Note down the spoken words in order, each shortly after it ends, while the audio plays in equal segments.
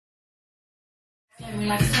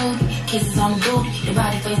Like a smoothie, kisses on the booty. The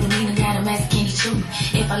body face the meaning, got a mask, candy chew me.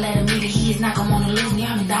 If I let him eat it, he is not gonna wanna lose me.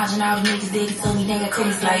 I've been dodging all the niggas, did it to me. They got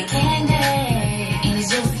cookies like candy, and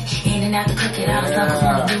it's juicy. In and out the cookie, all his uncles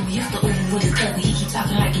wanna do me. Used to Uber with his cousin, he keep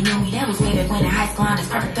talking like he knew me. That was way back when in high school, I was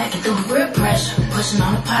perfect packing through me. Real pressure, pushing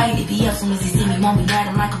on the pipe. If he up soon as he see me, want me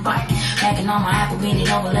riding like a bike. Backing on my apple, bend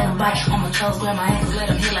it over, let him bite. On my toes, grab my ankles, let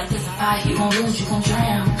him hit like this a fight. You gon' lose, you gon'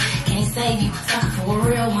 drown. Can't save you, sucker for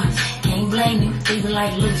a real one. Can't blame you, leave it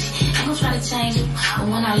like Lucci. Ain't gon' try to change you, but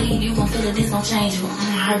when I leave, you gon' feel that this gon' change you.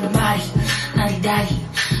 I heard the body, nutty doggy.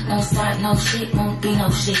 Don't start no shit, won't be no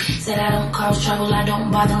shit. Said I don't cause trouble, I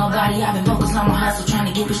don't bother nobody. I've been focused on my hustle,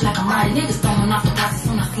 trying to get rich like I'm mighty. Niggas throwing off the process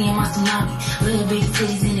when I see him, my tsunami. Little bitty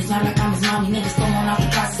titties in his mouth like I'm his mommy. Niggas throwing off the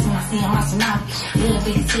process when I see him, my tsunami. Little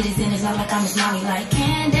bitty titties in his mouth like I'm his mommy. Like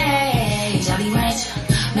candy, Jolly Rancher.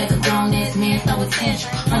 Make a grown ass man throw a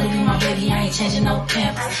tantrum. Wanna be my baby, I ain't changing no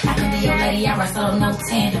pampers. I can be your lady, I ride solo, no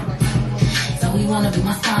tandem. So he wanna be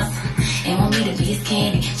my sponsor, and want me to be his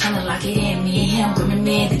candy. Tryna lock it in, me and him, grim and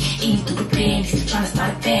mandy. Eating through the panties, tryna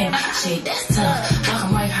start a family. Shit, that's tough.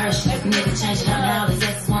 Walking right Hershey, let the nigga change it up. Now all his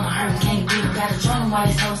exes wanna hurt him, can't beat him. Gotta join him while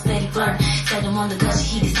his whole steady flirting. Said him on the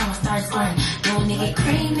gushy, he this time I started squirting. Little nigga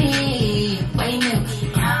creamy, way milky.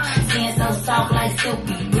 Skin so soft like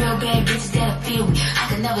silky. Real bad bitches gotta feel me. I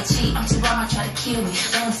could never cheat, I'm too raw, I try to kill me.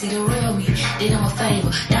 Let him see the real me, did him a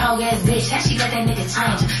favor. Dog ass bitch, how she let that nigga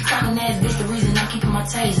change her? Talking ass bitch, the reason I'm keeping my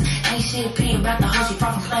taser. Ain't shit pee about the hoe, she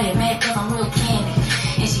far from player. Mad cause I'm real candy,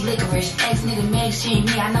 and she licorice. Ex nigga mad, she ain't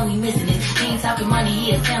me, I know he missing it. He ain't talking money,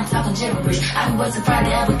 he a Sam talking gibberish. I be waiting Friday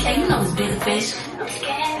to ever K, you know it's bigger fish.